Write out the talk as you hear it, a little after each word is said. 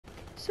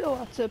So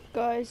what's up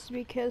guys, it's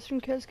me Kays from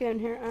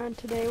KaylsGaming here, and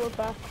today we're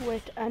back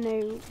with a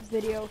new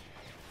video.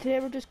 Today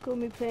we're just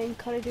going to be playing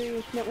Call of Duty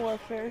Infinite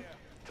Warfare,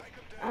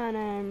 and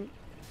I'm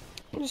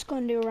just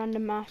going to do a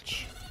random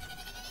match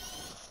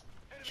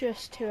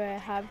just to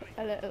have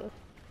a little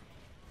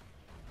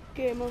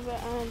game of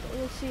it, and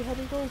we'll see how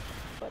we go.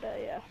 But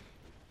yeah.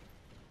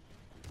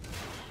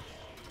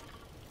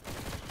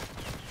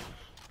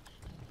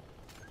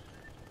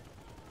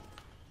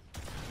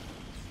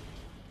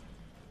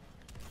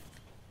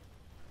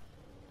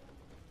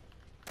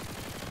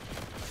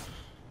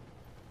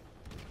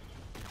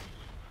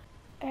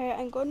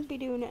 I'm going to be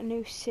doing a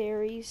new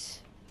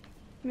series,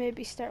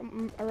 maybe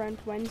starting around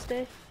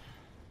Wednesday,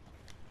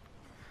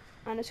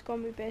 and it's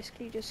going to be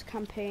basically just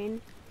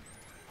campaign.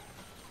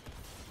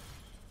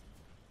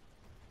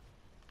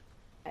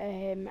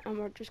 And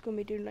we're just going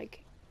to be doing like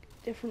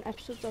different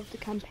episodes of the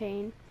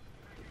campaign,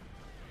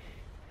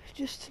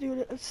 just to do a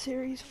little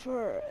series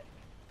for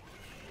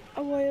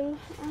a while,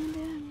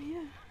 and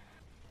yeah.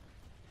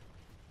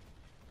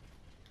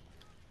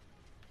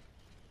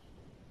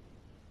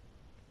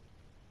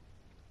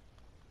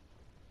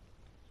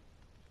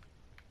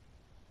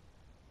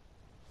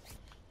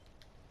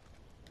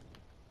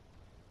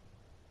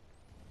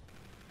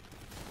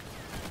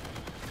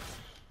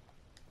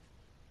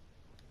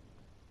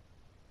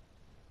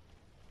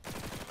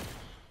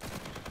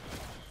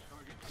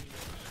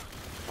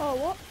 Oh,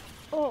 what?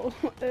 Oh,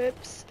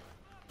 oops.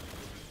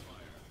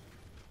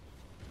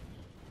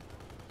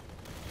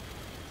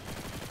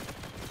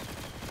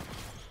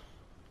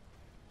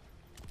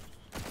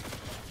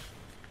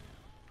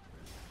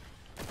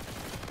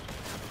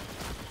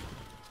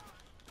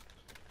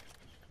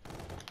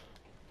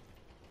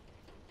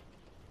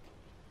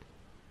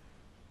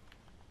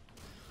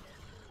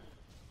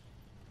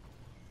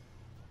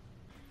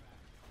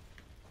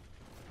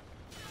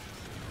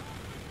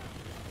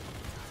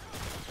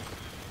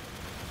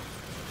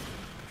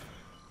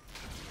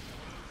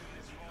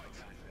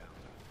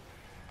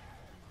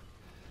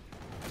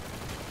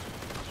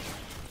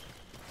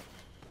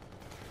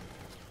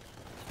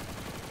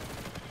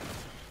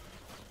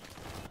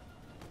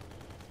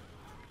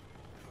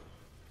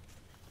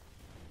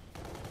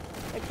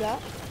 Like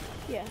that?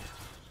 Yeah.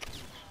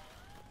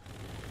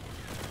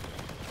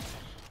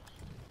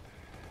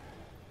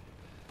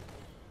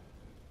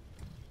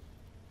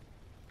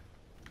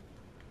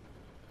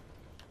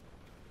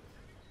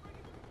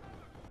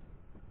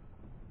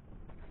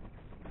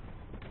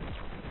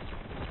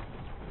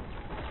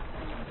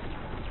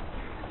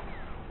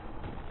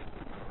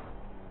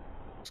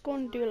 It's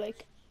going to do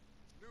like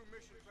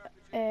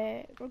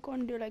we're going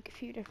to do like a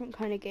few different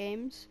kind of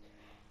games.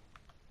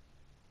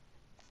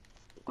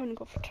 I'm going to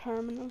go for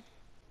terminal.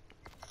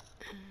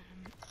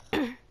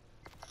 Let's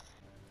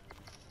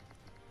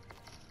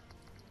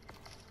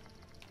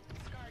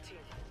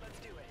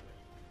do it.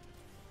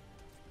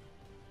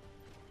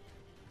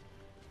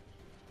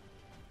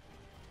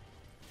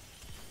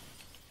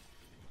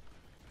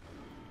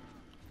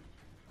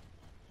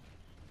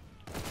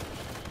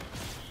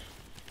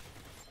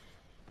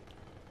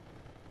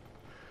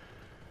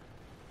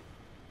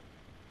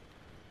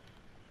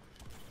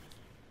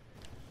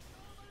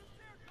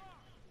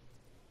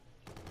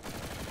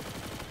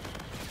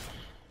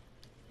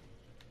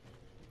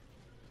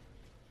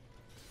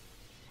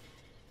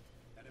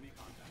 Enemy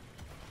contact.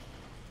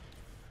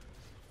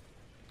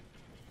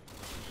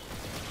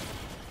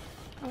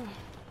 Oh.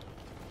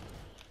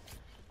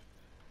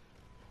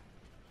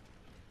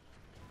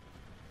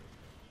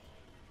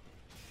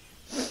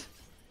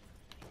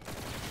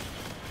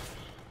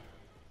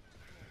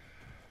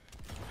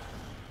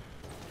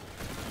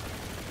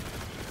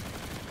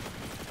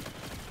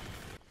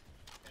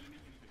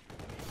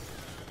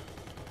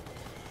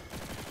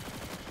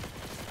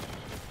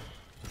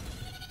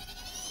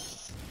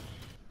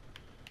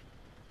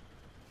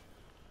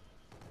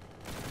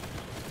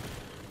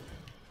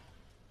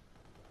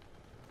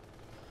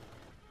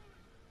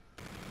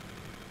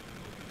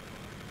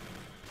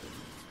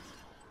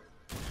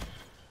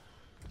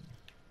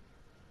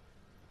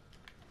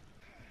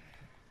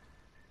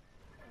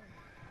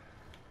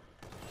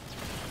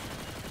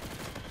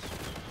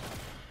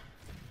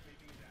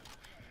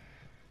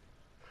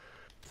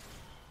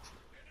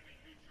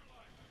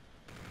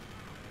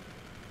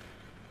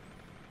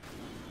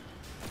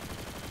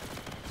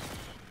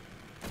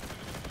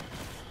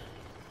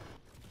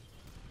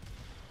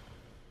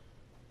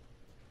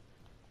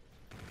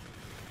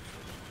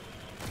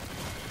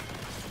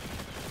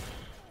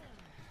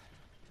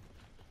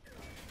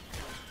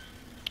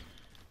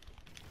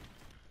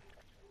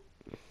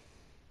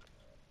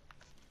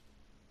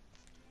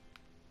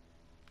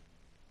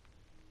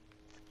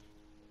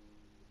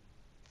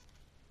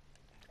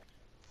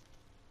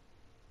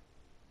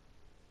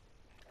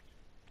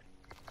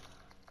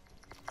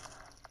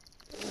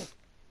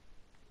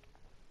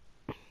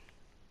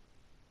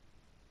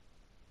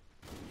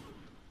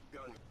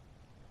 Gun.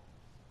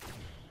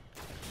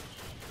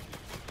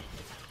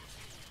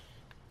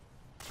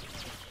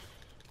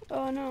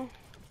 Oh no.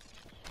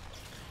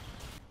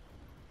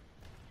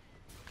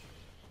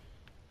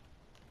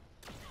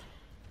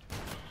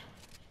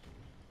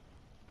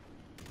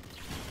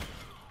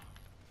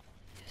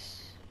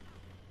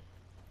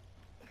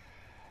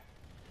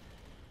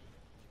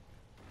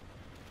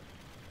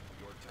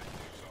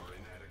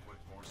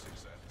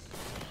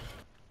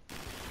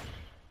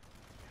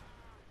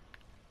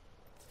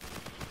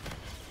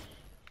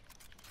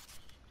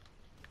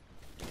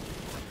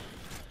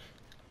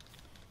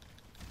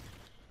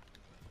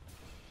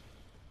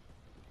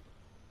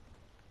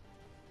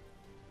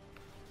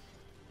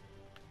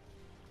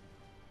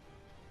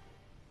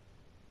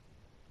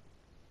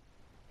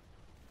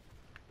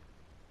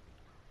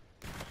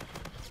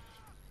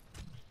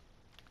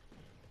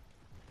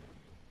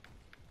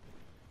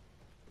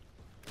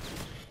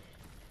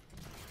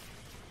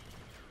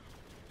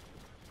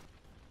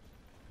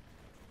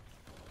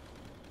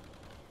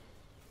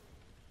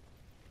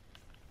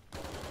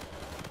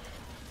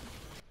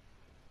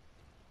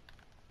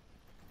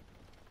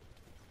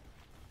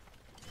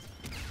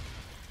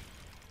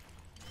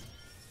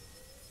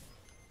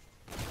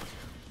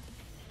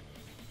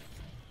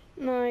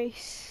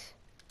 Nice.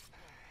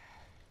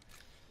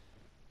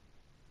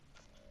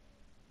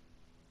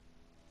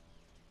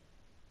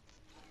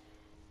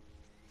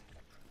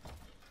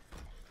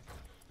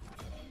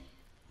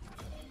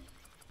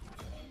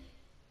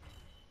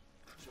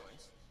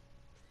 Joints.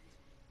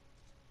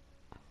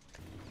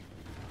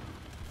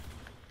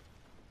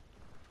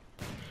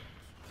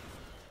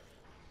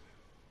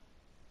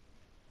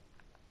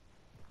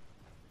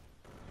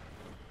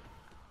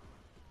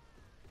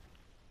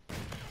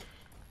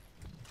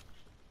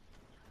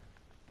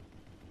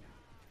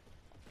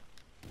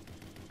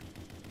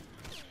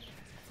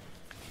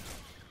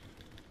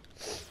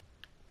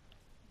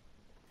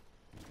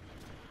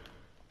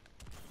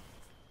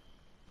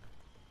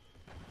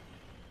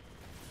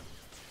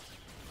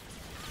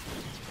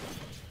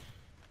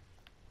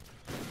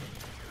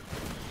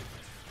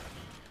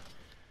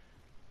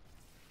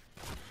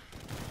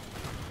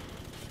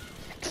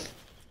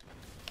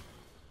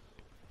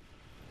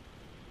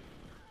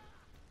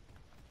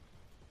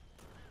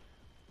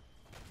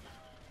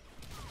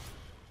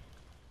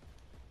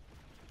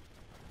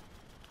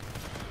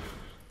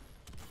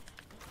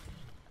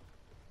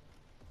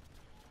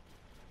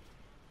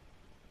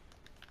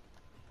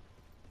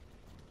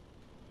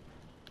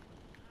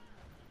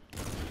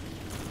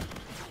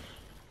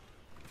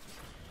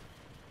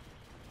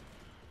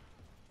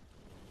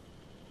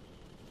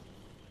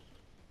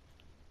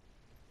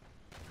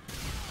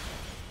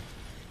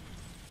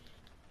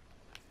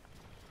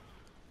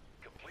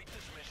 Complete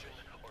this mission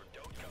or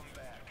don't come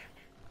back.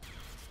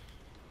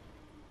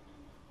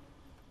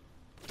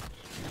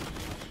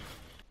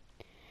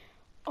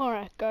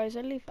 Alright guys,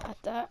 I'll leave it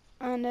at that.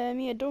 And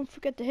yeah, don't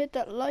forget to hit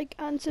that like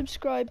and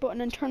subscribe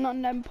button and turn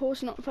on them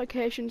post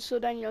notifications so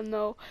then you'll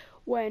know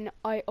when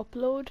I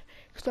upload.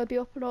 Because I'll be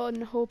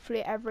uploading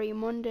hopefully every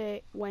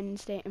Monday,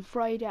 Wednesday and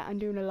Friday. I'm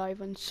doing a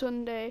live on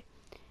Sunday.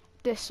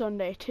 This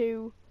Sunday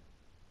too.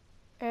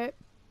 And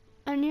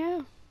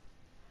yeah.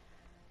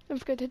 Don't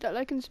forget to hit that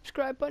like and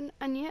subscribe button.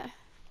 And yeah.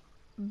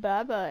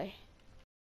 Bye bye.